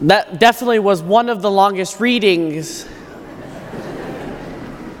That definitely was one of the longest readings.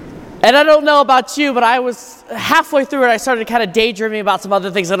 And I don't know about you, but I was halfway through it, I started kind of daydreaming about some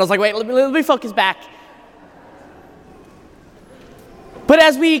other things, and I was like, wait, let me focus back. But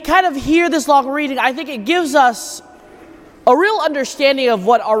as we kind of hear this long reading, I think it gives us a real understanding of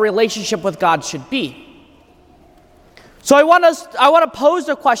what our relationship with God should be. So I want to pose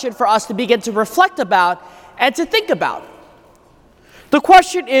a question for us to begin to reflect about and to think about. The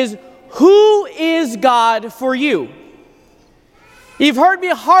question is, who is God for you? You've heard me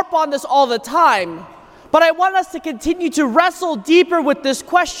harp on this all the time, but I want us to continue to wrestle deeper with this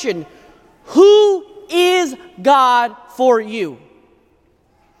question. Who is God for you?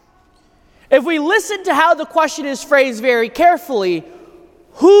 If we listen to how the question is phrased very carefully,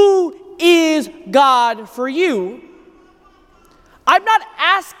 who is God for you? I'm not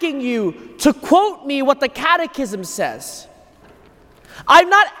asking you to quote me what the Catechism says. I'm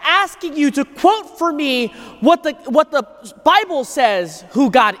not asking you to quote for me what the Bible says who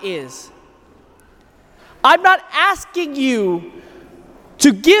God is. I'm not asking you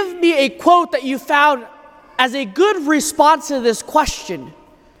to give me a quote that you found as a good response to this question,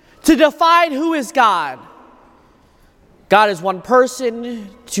 to define who is God. God is one person,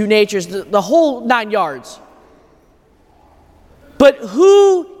 two natures, the whole 9 yards. But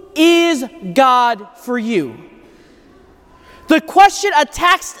who is God for you? The question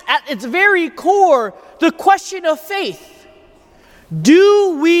attacks at its very core the question of faith.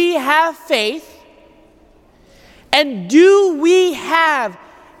 Do we have faith? And do we have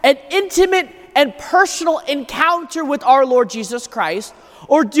an intimate and personal encounter with our Lord Jesus Christ?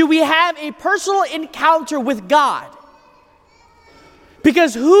 Or do we have a personal encounter with God?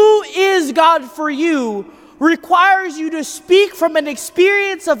 Because who is God for you requires you to speak from an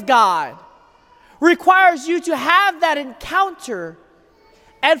experience of God, requires you to have that encounter,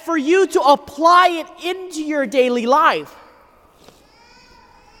 and for you to apply it into your daily life.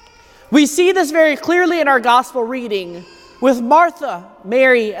 We see this very clearly in our gospel reading with Martha,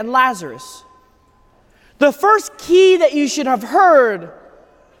 Mary, and Lazarus. The first key that you should have heard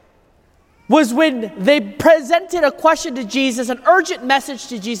was when they presented a question to Jesus, an urgent message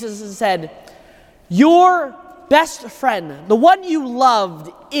to Jesus, and said, your best friend, the one you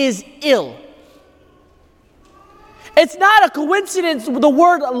loved, is ill. It's not a coincidence the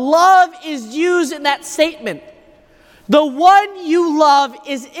word love is used in that statement. The one you love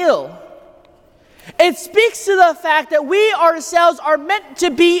is ill. It speaks to the fact that we ourselves are meant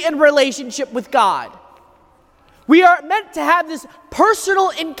to be in relationship with God. We are meant to have this personal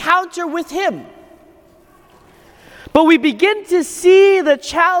encounter with Him. But we begin to see the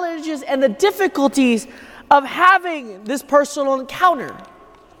challenges and the difficulties of having this personal encounter.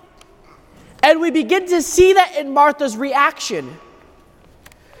 And we begin to see that in Martha's reaction.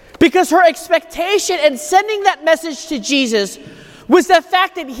 Because her expectation in sending that message to Jesus was the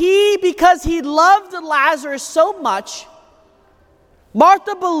fact that because he loved Lazarus so much,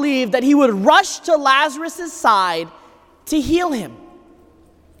 Martha believed that he would rush to Lazarus' side to heal him.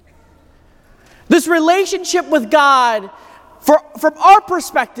 This relationship with God, from our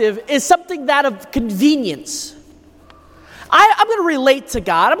perspective, is something that of convenience. I'm going to relate to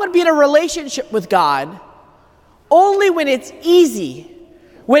God. I'm going to be in a relationship with God only when it's easy,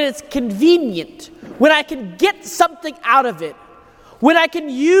 when it's convenient, when I can get something out of it, when I can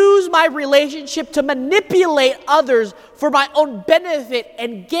use my relationship to manipulate others for my own benefit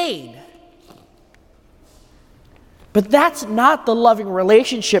and gain. But that's not the loving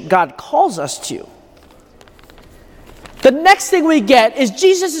relationship God calls us to. The next thing we get is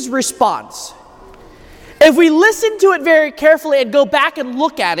Jesus' response. If we listen to it very carefully and go back and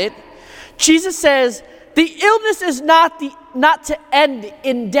look at it, Jesus says, the illness is not to end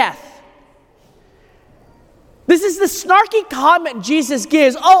in death. This is the snarky comment Jesus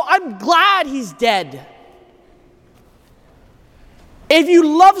gives. Oh, I'm glad he's dead. If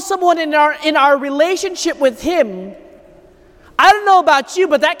you love someone in our relationship with him, I don't know about you,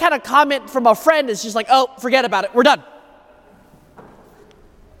 but that kind of comment from a friend is just like, oh, forget about it. We're done.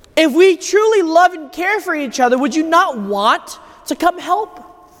 If we truly love and care for each other, would you not want to come help?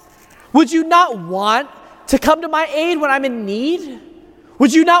 Would you not want to come to my aid when I'm in need?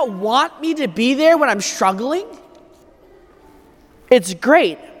 Would you not want me to be there when I'm struggling? It's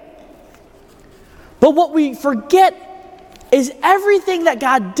great. But what we forget is everything that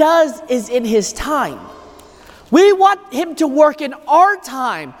God does is in His time. We want Him to work in our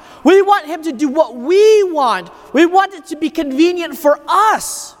time. We want Him to do what we want. We want it to be convenient for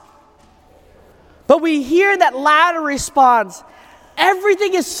us. But we hear that latter response,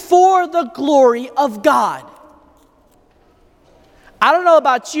 everything is for the glory of God. I don't know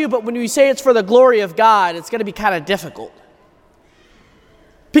about you, but when you say it's for the glory of God, it's going to be kind of difficult.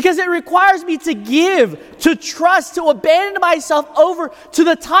 Because it requires me to give, to trust, to abandon myself over to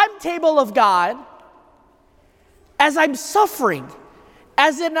the timetable of God as I'm suffering,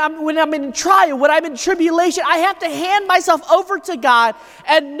 when I'm in trial, when I'm in tribulation. I have to hand myself over to God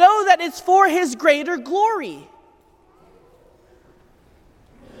and know that it's for His greater glory.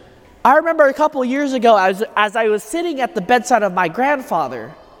 I remember a couple years ago, as I was sitting at the bedside of my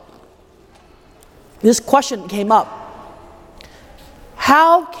grandfather, this question came up.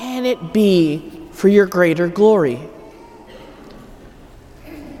 How can it be for your greater glory?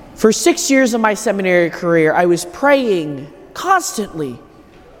 For 6 years of my seminary career, I was praying constantly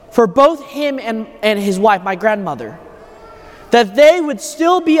for both him and his wife, my grandmother, that they would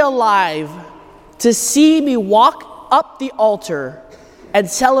still be alive to see me walk up the altar and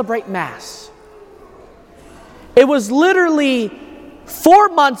celebrate Mass. It was literally 4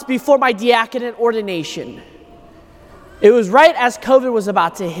 months before my diaconate ordination. It was right as COVID was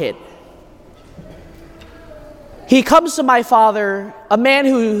about to hit. He comes to my father, a man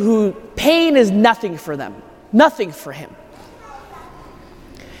who pain is nothing for them, nothing for him.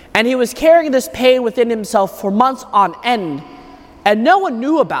 And he was carrying this pain within himself for months on end, and no one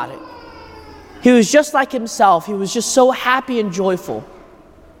knew about it. He was just like himself. He was just so happy and joyful.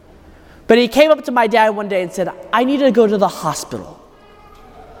 But he came up to my dad one day and said, I need to go to the hospital.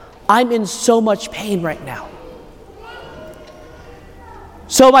 I'm in so much pain right now.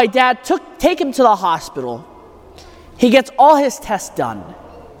 So my dad take him to the hospital. He gets all his tests done.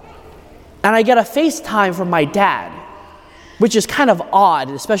 And I get a FaceTime from my dad, which is kind of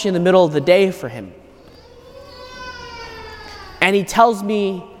odd, especially in the middle of the day for him. And he tells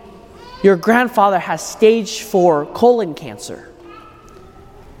me, your grandfather has stage 4 colon cancer.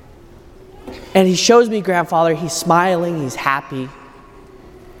 And he shows me grandfather, he's smiling, he's happy.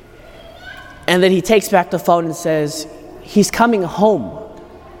 And then he takes back the phone and says, he's coming home,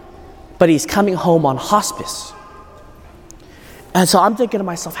 but he's coming home on hospice. And so I'm thinking to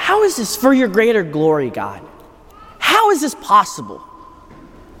myself, how is this for your greater glory, God? How is this possible?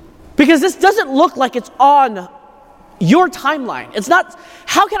 Because this doesn't look like it's on your timeline. It's not,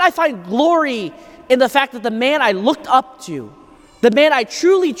 how can I find glory in the fact that the man I looked up to, the man I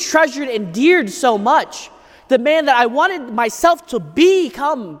truly treasured and endeared so much, the man that I wanted myself to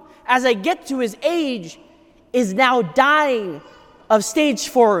become as I get to his age, is now dying of stage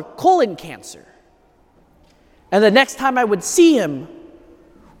 4 colon cancer. And the next time I would see him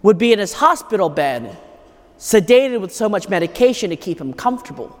would be in his hospital bed, sedated with so much medication to keep him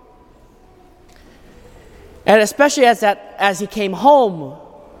comfortable. And especially as he came home,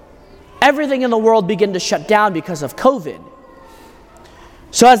 everything in the world began to shut down because of COVID.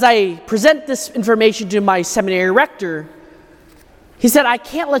 So as I present this information to my seminary rector, he said, I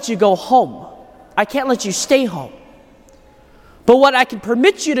can't let you go home. I can't let you stay home. But what I can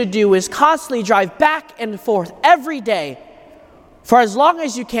permit you to do is constantly drive back and forth every day for as long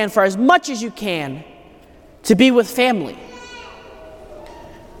as you can, for as much as you can, to be with family.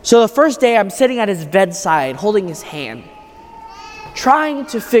 So the first day I'm sitting at his bedside, holding his hand, trying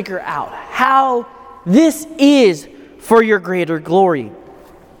to figure out how this is for your greater glory.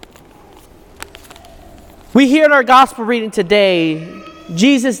 We hear in our gospel reading today,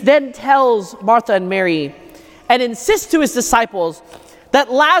 Jesus then tells Martha and Mary and insists to his disciples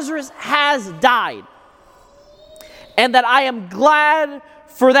that Lazarus has died, and that I am glad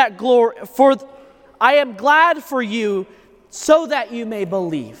for that glory, I am glad for you so that you may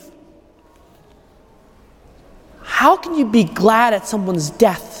believe. How can you be glad at someone's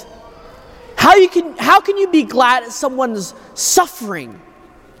death? How can you be glad at someone's suffering?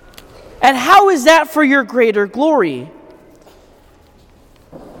 And how is that for your greater glory?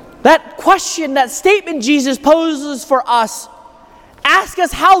 That question, that statement Jesus poses for us, ask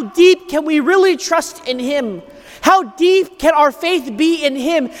us, how deep can we really trust in Him? How deep can our faith be in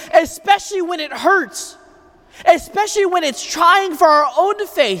Him, especially when it hurts, especially when it's trying for our own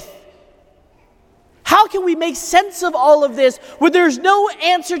faith? How can we make sense of all of this when there's no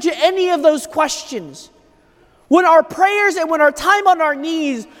answer to any of those questions? When our prayers and when our time on our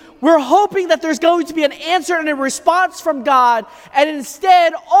knees, we're hoping that there's going to be an answer and a response from God, and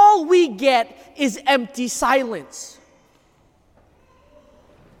instead all we get is empty silence.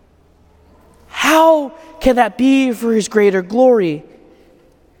 How can that be for His greater glory?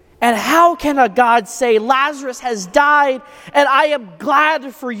 And how can a God say, Lazarus has died, and I am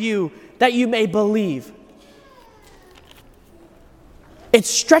glad for you that you may believe? It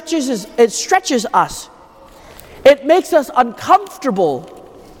stretches us. It makes us uncomfortable.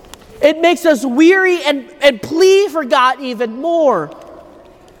 It makes us weary and plead for God even more.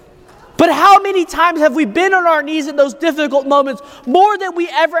 But how many times have we been on our knees in those difficult moments more than we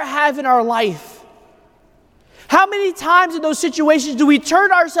ever have in our life? How many times in those situations do we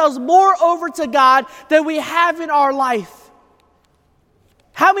turn ourselves more over to God than we have in our life?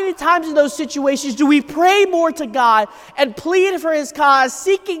 How many times in those situations do we pray more to God and plead for His cause,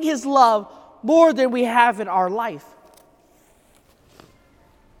 seeking His love more than we have in our life?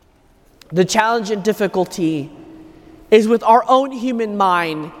 The challenge and difficulty is with our own human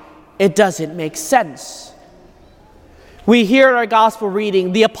mind, it doesn't make sense. We hear in our gospel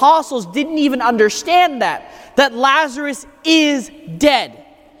reading, the apostles didn't even understand that Lazarus is dead.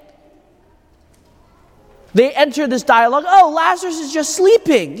 They enter this dialogue, oh, Lazarus is just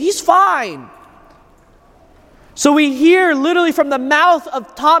sleeping. He's fine. So we hear literally from the mouth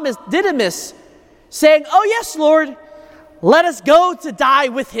of Thomas Didymus saying, oh yes, Lord, let us go to die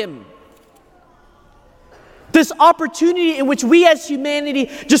with him. This opportunity in which we as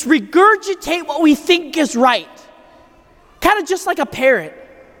humanity just regurgitate what we think is right. Kind of just like a parrot.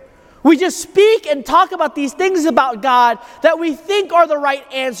 We just speak and talk about these things about God that we think are the right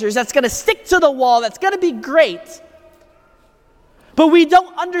answers, that's going to stick to the wall, that's going to be great. But we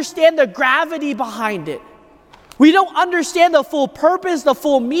don't understand the gravity behind it. We don't understand the full purpose, the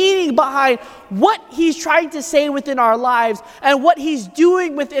full meaning behind what He's trying to say within our lives and what He's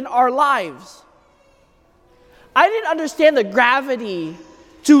doing within our lives. I didn't understand the gravity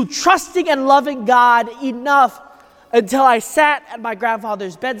to trusting and loving God enough until I sat at my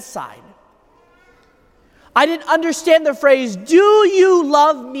grandfather's bedside. I didn't understand the phrase, do you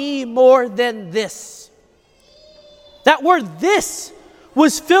love me more than this? That word this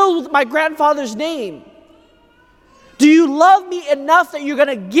was filled with my grandfather's name. Do you love me enough that you're going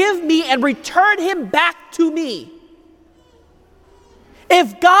to give me and return him back to me?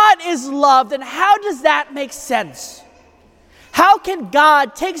 If God is love, then how does that make sense? How can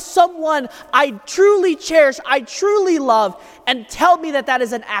God take someone I truly cherish, I truly love, and tell me that that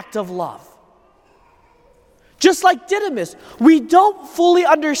is an act of love? Just like Didymus, we don't fully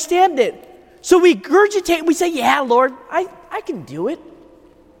understand it. So we regurgitate, we say, yeah, Lord, I can do it.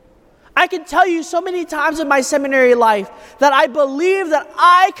 I can tell you so many times in my seminary life that I believe that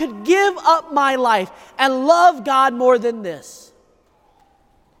I could give up my life and love God more than this.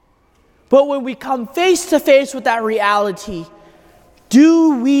 But when we come face to face with that reality,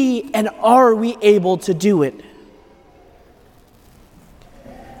 do we and are we able to do it?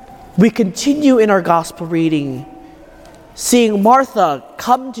 We continue in our gospel reading, seeing Martha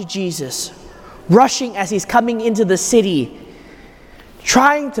come to Jesus, rushing as he's coming into the city,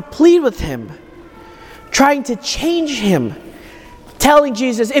 trying to plead with him, trying to change him, telling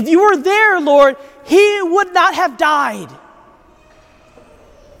Jesus, if you were there, Lord, he would not have died.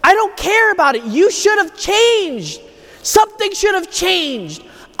 I don't care about it. You should have changed. Something should have changed.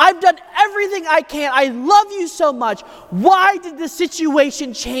 I've done everything I can. I love you so much. Why did the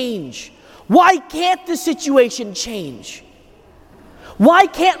situation change? Why can't the situation change? Why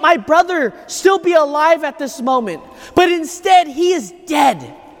can't my brother still be alive at this moment? But instead, he is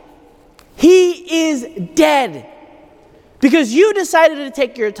dead. He is dead. Because you decided to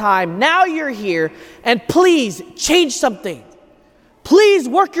take your time. Now you're here. And please change something. Please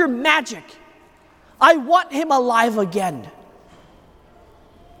work your magic. I want him alive again.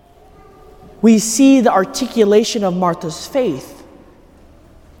 We see the articulation of Martha's faith.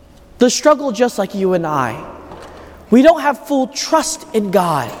 The struggle just like you and I. We don't have full trust in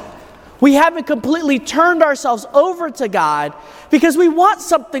God. We haven't completely turned ourselves over to God because we want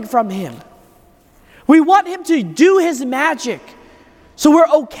something from him. We want him to do his magic so we're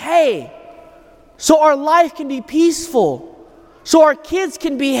okay, so our life can be peaceful, so our kids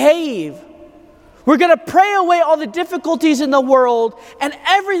can behave. We're going to pray away all the difficulties in the world and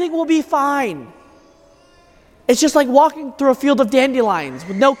everything will be fine. It's just like walking through a field of dandelions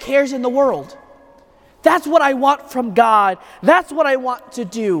with no cares in the world. That's what I want from God. That's what I want to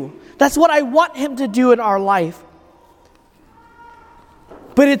do. That's what I want him to do in our life.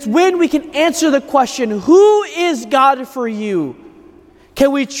 But it's when we can answer the question, who is God for you?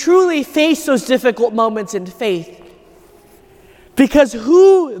 Can we truly face those difficult moments in faith? Because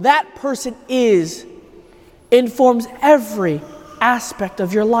who that person is informs every aspect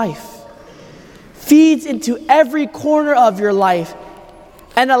of your life, feeds into every corner of your life,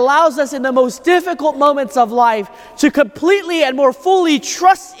 and allows us in the most difficult moments of life to completely and more fully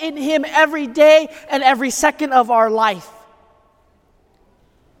trust in him every day and every second of our life.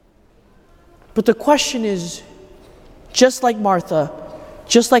 But the question is, just like Martha,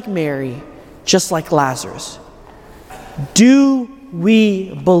 just like Mary, just like Lazarus, do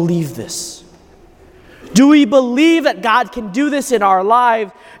we believe this? Do we believe that God can do this in our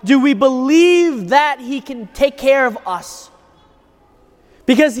lives? Do we believe that He can take care of us?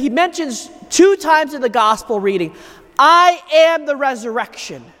 Because He mentions 2 times in the gospel reading, I am the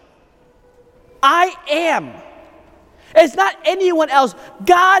resurrection. I am. It's not anyone else.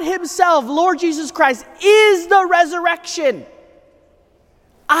 God Himself, Lord Jesus Christ, is the resurrection.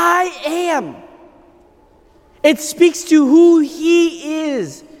 I am. It speaks to who He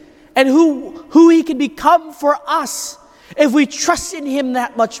is and who He can become for us if we trust in Him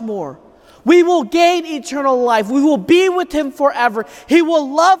that much more. We will gain eternal life. We will be with Him forever. He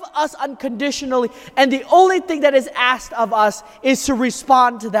will love us unconditionally. And the only thing that is asked of us is to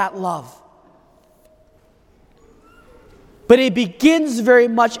respond to that love. But it begins very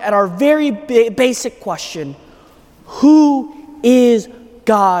much at our very basic question: who is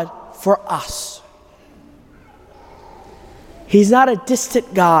God for us? He's not a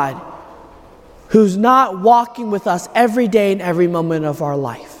distant God who's not walking with us every day and every moment of our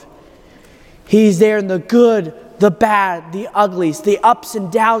life. He's there in the good, the bad, the uglies, the ups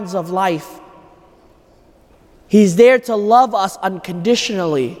and downs of life. He's there to love us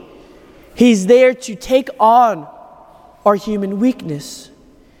unconditionally. He's there to take on our human weakness.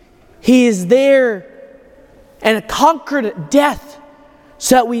 He is there and conquered death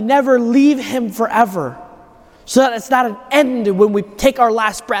so that we never leave Him forever. So that it's not an end when we take our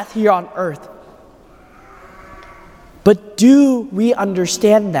last breath here on earth. But do we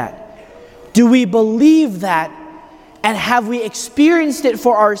understand that? Do we believe that? And have we experienced it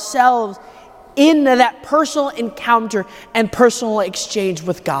for ourselves in that personal encounter and personal exchange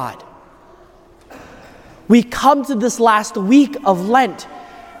with God? We come to this last week of Lent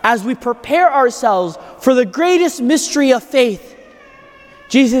as we prepare ourselves for the greatest mystery of faith,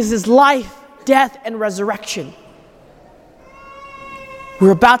 Jesus' life, death, and resurrection.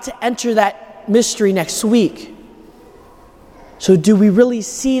 We're about to enter that mystery next week. So do we really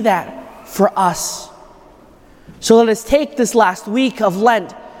see that for us? So let us take this last week of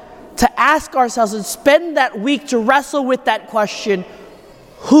Lent to ask ourselves and spend that week to wrestle with that question: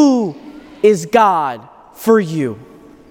 who is God for you?